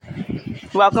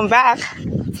Welcome back.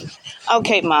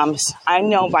 Okay, moms, I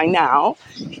know by now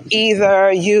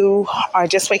either you are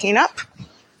just waking up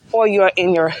or you're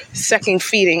in your second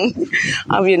feeding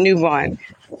of your newborn.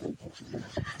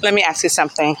 Let me ask you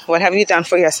something. What have you done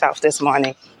for yourself this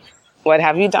morning? What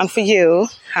have you done for you?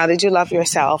 How did you love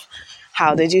yourself?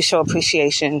 How did you show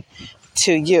appreciation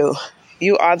to you?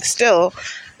 You are still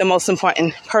the most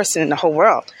important person in the whole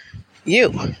world.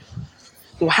 You.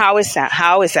 How is that?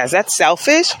 How is that? Is that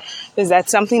selfish? Is that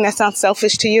something that sounds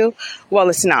selfish to you? Well,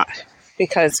 it's not.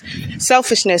 Because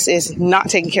selfishness is not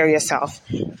taking care of yourself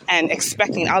and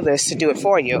expecting others to do it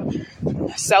for you.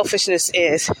 Selfishness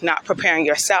is not preparing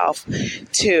yourself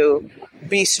to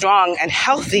be strong and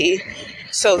healthy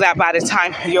so that by the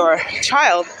time your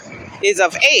child is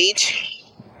of age,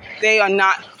 they are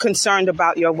not concerned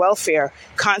about your welfare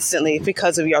constantly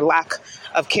because of your lack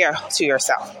of care to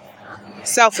yourself.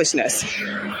 Selfishness.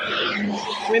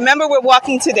 Remember, we're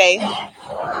walking today.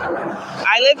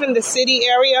 I live in the city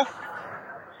area,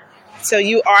 so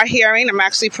you are hearing, I'm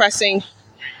actually pressing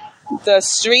the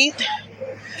street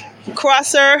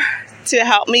crosser to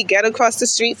help me get across the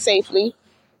street safely.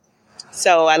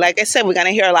 So, like I said, we're going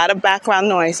to hear a lot of background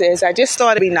noises. I just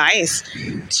thought it'd be nice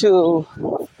to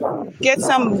get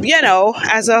some,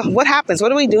 what happens?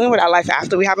 What are we doing with our life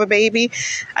after we have a baby?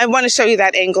 I want to show you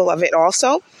that angle of it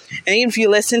also. And even if you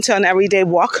listen to an everyday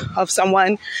walk of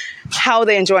someone, how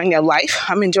they're enjoying their life,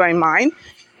 I'm enjoying mine.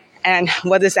 And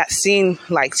what does that seem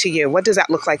like to you? What does that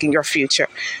look like in your future?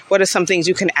 What are some things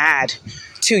you can add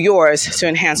to yours to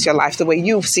enhance your life the way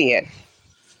you see it?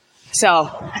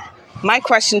 So my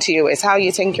question to you is, how are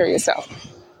you taking care of yourself?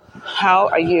 How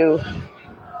are you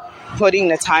putting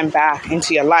the time back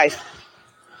into your life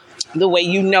the way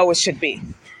you know it should be?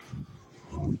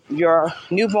 Your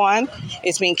newborn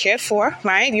is being cared for,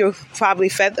 right? You probably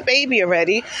fed the baby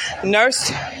already,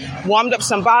 nursed, warmed up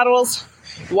some bottles,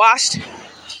 washed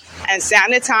and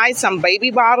sanitized some baby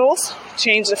bottles,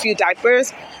 changed a few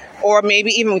diapers, or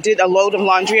maybe even did a load of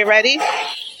laundry already.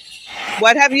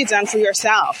 What have you done for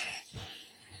yourself?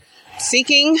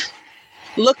 Seeking,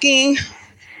 looking,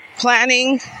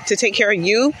 planning to take care of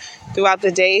you throughout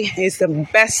the day is the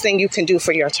best thing you can do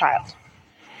for your child.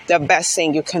 The best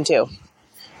thing you can do.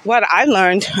 What I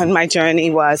learned on my journey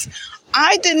was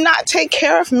I did not take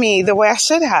care of me the way I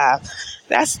should have.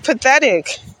 That's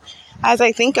pathetic. As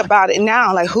I think about it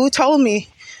now, like, who told me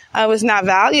I was not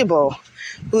valuable?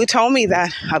 Who told me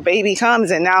that a baby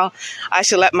comes and now I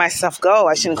should let myself go?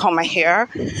 I shouldn't comb my hair.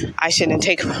 I shouldn't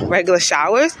take regular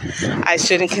showers. I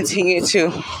shouldn't continue to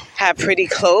have pretty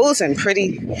clothes and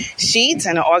pretty sheets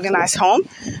and an organized home.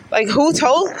 Like, who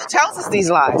tells us these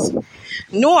lies?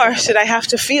 Nor should I have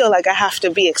to feel like I have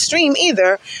to be extreme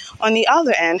either on the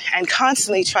other end and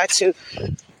constantly try to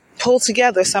pull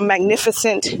together some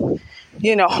magnificent,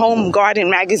 home garden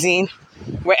magazine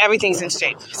where everything's in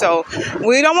shape. So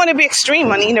we don't want to be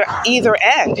extreme on either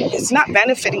end. It's not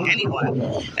benefiting anyone,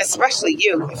 especially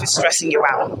you if it's stressing you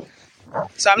out.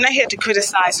 So I'm not here to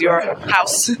criticize your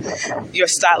house, your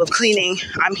style of cleaning.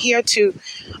 I'm here to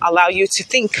allow you to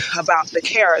think about the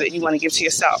care that you want to give to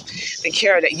yourself, the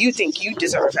care that you think you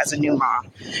deserve as a new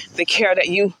mom, the care that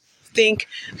you think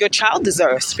your child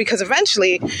deserves. Because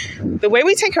eventually, the way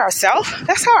we take care of ourselves,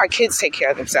 that's how our kids take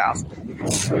care of themselves.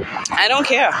 I don't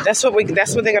care. That's what they're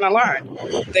going to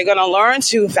learn. They're going to learn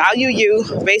to value you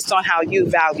based on how you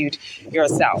valued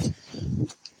yourself.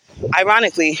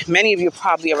 Ironically, many of you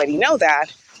probably already know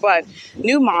that, but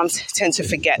new moms tend to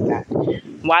forget that.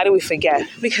 Why do we forget?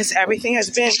 Because everything has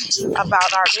been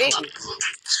about our baby.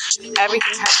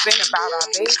 Everything has been about our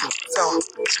baby. So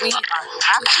we are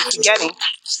actually forgetting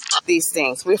these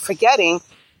things. We're forgetting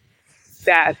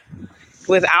that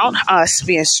without us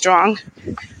being strong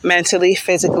mentally,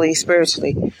 physically,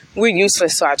 spiritually, we're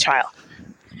useless to our child.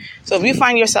 So if you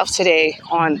find yourself today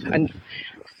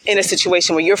in a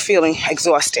situation where you're feeling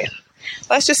exhausted,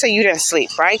 let's just say you didn't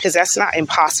sleep, right? Because that's not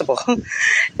impossible.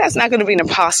 That's not going to be an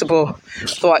impossible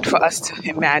thought for us to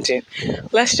imagine.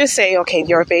 Let's just say, okay,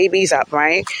 your baby's up,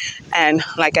 right? And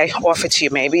like I offered to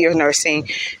you, maybe you're nursing,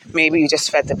 maybe you just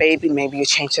fed the baby, maybe you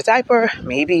changed the diaper,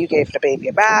 maybe you gave the baby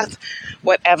a bath,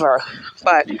 whatever.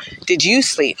 But did you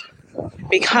sleep?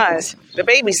 Because the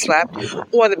baby slept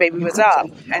or the baby was up.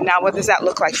 And now what does that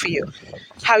look like for you?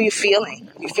 How are you feeling?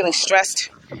 Are you feeling stressed,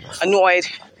 annoyed,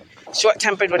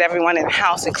 short-tempered with everyone in the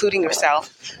house, including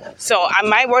yourself? So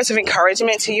my words of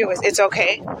encouragement to you is it's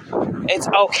okay. It's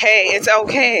okay. It's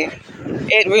okay.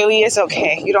 It really is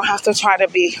okay. You don't have to try to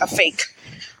be a fake.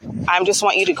 I just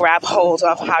want you to grab hold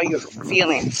of how you're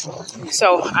feeling.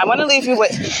 So I want to leave you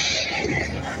with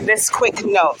this quick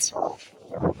note.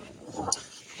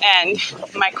 And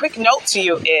my quick note to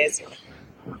you is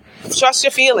Trust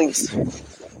your feelings.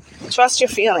 Trust your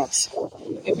feelings.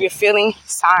 If you're feeling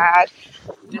sad,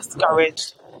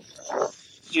 discouraged,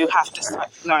 you have to start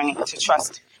learning to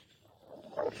trust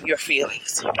your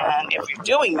feelings. And if you're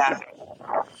doing that,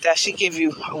 that should give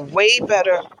you a way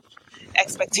better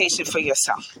expectation for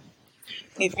yourself.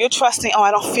 If you're trusting, oh,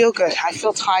 I don't feel good, I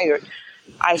feel tired,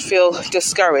 I feel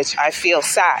discouraged, I feel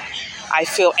sad, I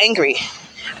feel angry,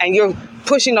 and you're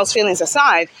pushing those feelings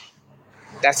aside,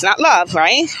 that's not love,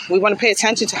 right? We want to pay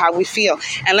attention to how we feel.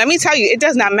 And let me tell you, it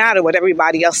does not matter what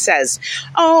everybody else says.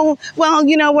 Oh, well,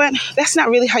 you know what? That's not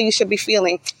really how you should be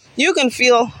feeling. You can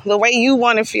feel the way you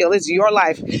want to feel. It's your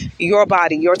life, your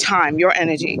body, your time, your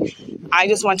energy. I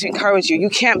just want to encourage you. You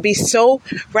can't be so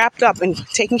wrapped up in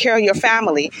taking care of your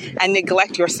family and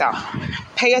neglect yourself.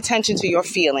 Pay attention to your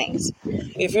feelings.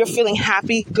 If you're feeling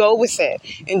happy, go with it.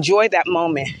 Enjoy that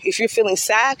moment. If you're feeling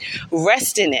sad,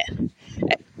 rest in it.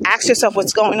 Ask yourself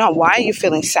what's going on. Why are you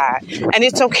feeling sad? And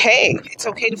it's okay. It's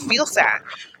okay to feel sad.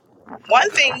 One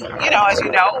thing, as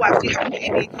you know, after you have a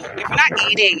baby, if you're not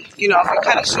eating, if you're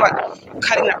kind of short,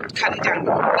 cutting down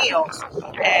your meals,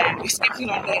 and you're skipping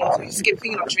on meals, or you're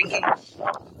skipping on drinking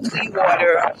clean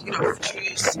water,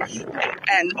 juice,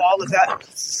 and all of that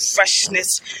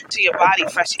freshness to your body,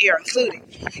 fresh air including,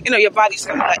 your body's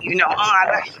going to let you know,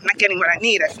 I'm not getting what I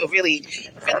need. I feel really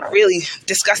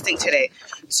disgusting today.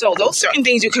 So those certain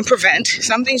things you can prevent,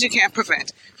 some things you can't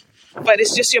prevent. But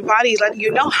it's just your body letting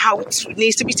you know how it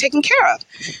needs to be taken care of.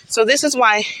 So this is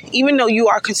why, even though you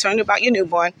are concerned about your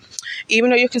newborn, even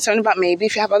though you're concerned about maybe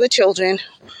if you have other children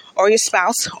or your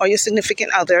spouse or your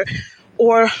significant other,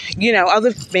 or,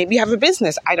 maybe you have a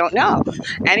business, I don't know.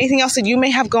 Anything else that you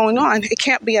may have going on, it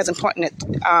can't be as important.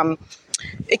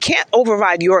 It can't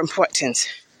override your importance.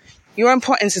 Your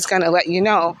importance is going to let you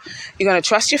know. You're going to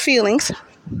trust your feelings.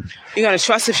 You're going to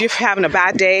trust if you're having a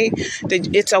bad day that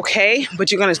it's okay,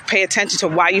 but you're going to pay attention to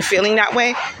why you're feeling that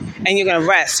way, and you're going to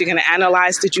rest. You're going to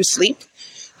analyze, did you sleep?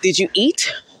 Did you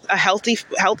eat a healthy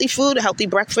food, a healthy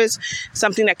breakfast,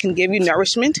 something that can give you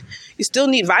nourishment? You still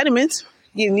need vitamins.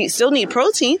 You still need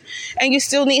protein, and you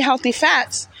still need healthy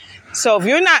fats. So if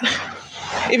you're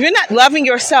not loving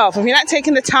yourself, if you're not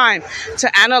taking the time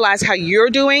to analyze how you're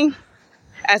doing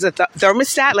as a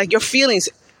thermostat, like your feelings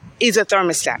is a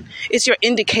thermostat. It's your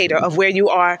indicator of where you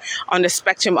are on the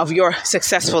spectrum of your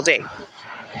successful day.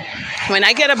 When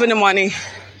I get up in the morning,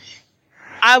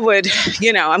 I would,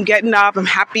 I'm getting up, I'm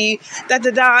happy,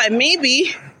 and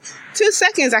maybe 2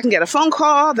 seconds I can get a phone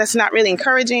call that's not really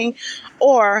encouraging,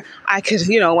 or I could,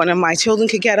 one of my children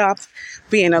could get up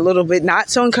being a little bit not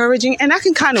so encouraging, and I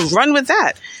can kind of run with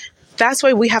that. That's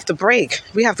why we have to break.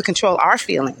 We have to control our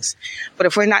feelings. But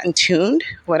if we're not in tune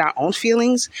with our own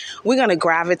feelings, we're going to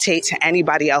gravitate to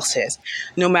anybody else's,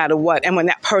 no matter what. And when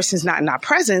that person's not in our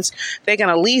presence, they're going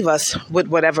to leave us with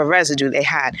whatever residue they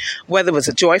had, whether it was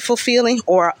a joyful feeling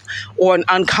or an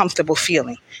uncomfortable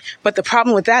feeling. But the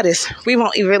problem with that is we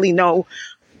won't really know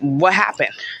what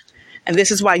happened. And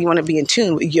this is why you want to be in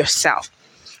tune with yourself.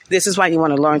 This is why you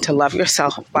want to learn to love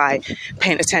yourself by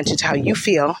paying attention to how you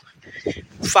feel,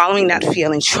 following that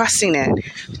feeling, trusting it,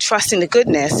 trusting the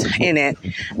goodness in it,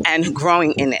 and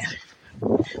growing in it.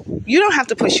 You don't have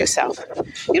to push yourself.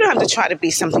 You don't have to try to be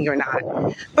something you're not.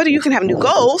 But you can have new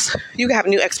goals. You can have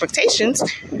new expectations.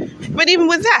 But even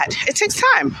with that, it takes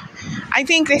time. I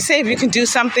think they say if you can do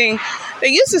something, they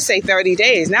used to say 30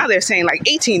 days. Now they're saying like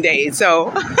 18 days.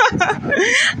 So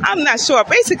I'm not sure.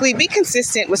 Basically, be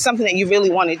consistent with something that you really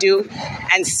want to do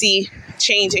and see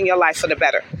change in your life for the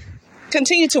better.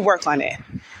 Continue to work on it.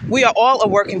 We are all a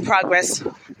work in progress.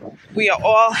 We are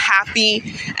all happy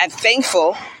and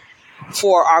thankful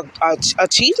for our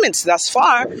achievements thus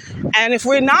far. And if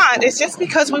we're not, it's just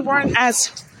because we weren't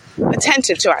as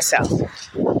attentive to ourselves.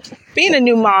 Being a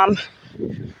new mom,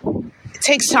 it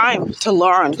takes time to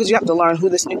learn, because you have to learn who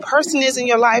this new person is in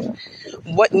your life,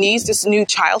 what needs this new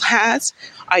child has.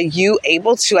 Are you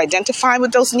able to identify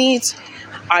with those needs?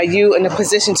 Are you in a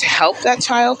position to help that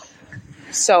child?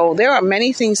 So there are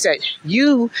many things that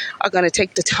you are going to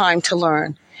take the time to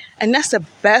learn. And that's the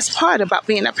best part about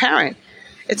being a parent.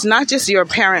 It's not just you're a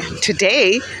parent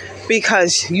today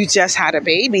because you just had a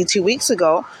baby 2 weeks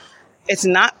ago. It's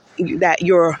not that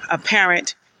you're a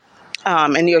parent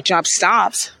and your job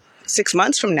stops 6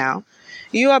 months from now.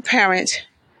 You are a parent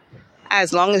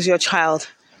as long as your child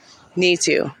needs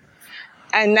you.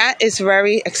 And that is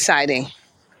very exciting.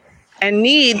 And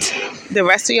need the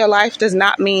rest of your life does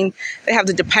not mean they have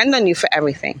to depend on you for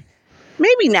everything.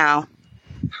 Maybe now,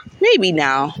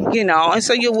 and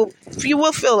so you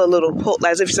will feel a little pull,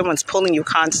 as if someone's pulling you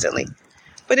constantly.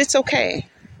 But it's okay.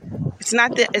 It's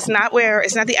not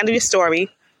the end of your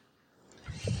story.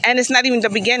 And it's not even the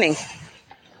beginning.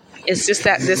 It's just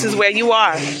that this is where you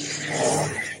are.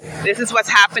 This is what's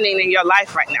happening in your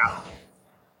life right now.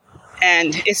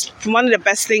 And it's one of the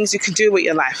best things you can do with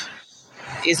your life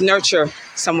is nurture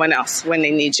someone else when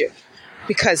they need you.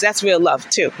 Because that's real love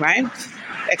too, right?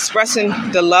 Expressing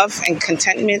the love and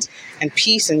contentment and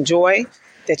peace and joy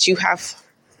that you have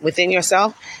within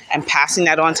yourself and passing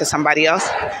that on to somebody else.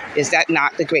 Is that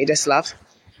not the greatest love?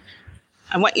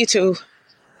 I want you to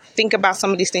think about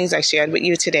some of these things I shared with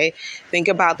you today. Think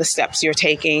about the steps you're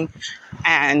taking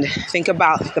and think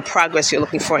about the progress you're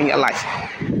looking for in your life.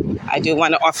 I do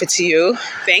want to offer to you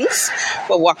thanks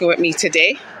for walking with me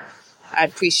today. I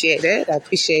appreciate it. I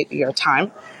appreciate your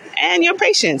time and your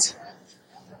patience.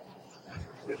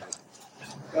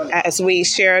 As we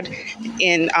shared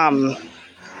in,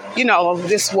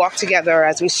 this walk together,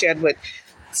 as we shared with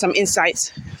some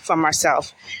insights from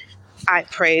ourselves, I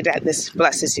pray that this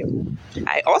blesses you.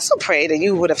 I also pray that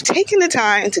you would have taken the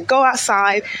time to go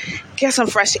outside, get some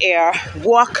fresh air,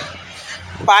 walk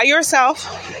by yourself,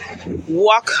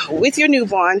 walk with your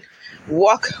newborn,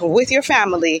 walk with your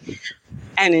family,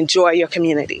 and enjoy your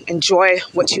community. Enjoy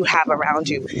what you have around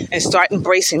you and start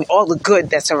embracing all the good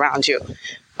that's around you.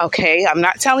 Okay, I'm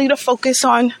not telling you to focus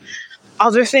on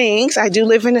other things. I do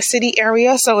live in a city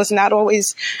area, so it's not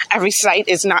always, every sight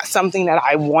is not something that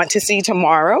I want to see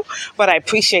tomorrow, but I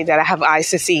appreciate that I have eyes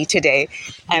to see today,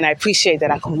 and I appreciate that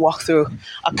I can walk through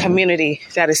a community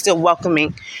that is still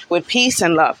welcoming with peace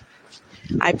and love.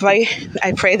 I pray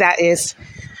that is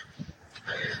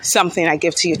something I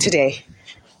give to you today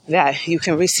that you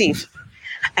can receive,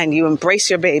 and you embrace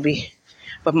your baby,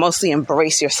 but mostly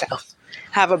embrace yourself.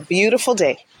 Have a beautiful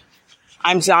day.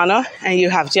 I'm Zana, and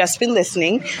you have just been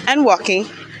listening and walking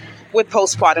with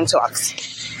Postpartum Talks.